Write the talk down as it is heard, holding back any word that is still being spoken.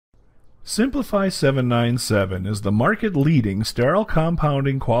Simplifi 797 is the market-leading sterile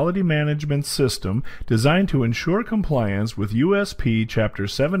compounding quality management system designed to ensure compliance with USP Chapter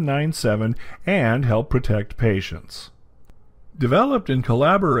 797 and help protect patients. Developed in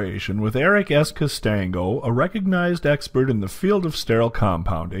collaboration with Eric S. Costango, a recognized expert in the field of sterile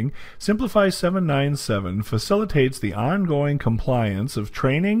compounding, Simplifi 797 facilitates the ongoing compliance of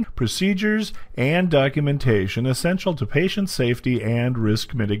training, procedures, and documentation essential to patient safety and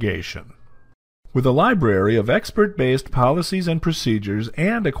risk mitigation. With a library of expert-based policies and procedures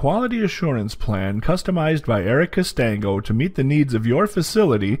and a quality assurance plan customized by Eric Costango to meet the needs of your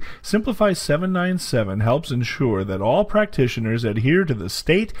facility, Simplifi 797 helps ensure that all practitioners adhere to the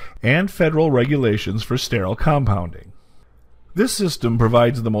state and federal regulations for sterile compounding. This system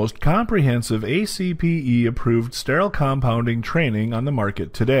provides the most comprehensive ACPE-approved sterile compounding training on the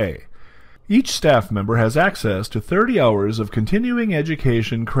market today. Each staff member has access to 30 hours of continuing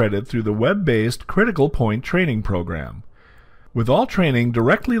education credit through the web-based Critical Point training program. With all training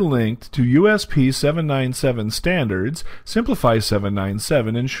directly linked to USP 797 standards, Simplifi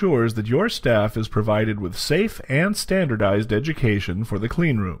 797 ensures that your staff is provided with safe and standardized education for the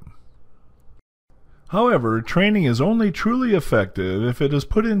cleanroom. However, training is only truly effective if it is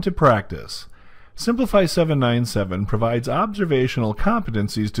put into practice. Simplifi 797 provides observational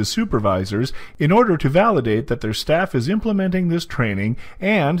competencies to supervisors in order to validate that their staff is implementing this training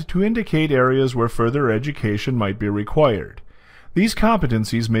and to indicate areas where further education might be required. These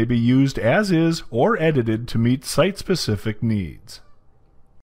competencies may be used as is or edited to meet site-specific needs.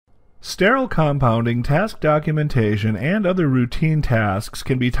 Sterile compounding, task documentation, and other routine tasks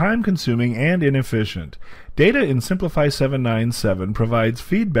can be time-consuming and inefficient. Data in Simplifi 797 provides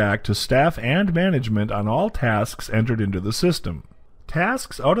feedback to staff and management on all tasks entered into the system.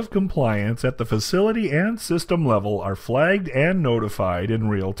 Tasks out of compliance at the facility and system level are flagged and notified in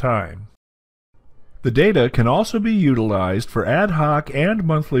real time. The data can also be utilized for ad hoc and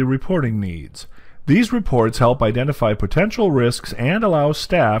monthly reporting needs. These reports help identify potential risks and allow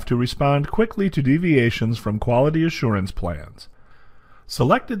staff to respond quickly to deviations from quality assurance plans.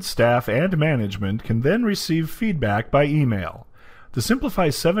 Selected staff and management can then receive feedback by email. The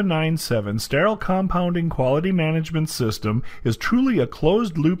Simplifi 797 sterile compounding quality management system is truly a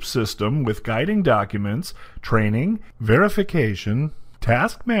closed-loop system with guiding documents, training, verification,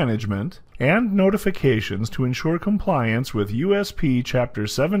 task management, and notifications to ensure compliance with USP Chapter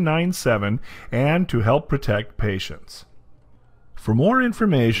 797 and to help protect patients. For more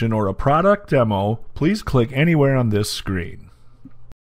information or a product demo, please click anywhere on this screen.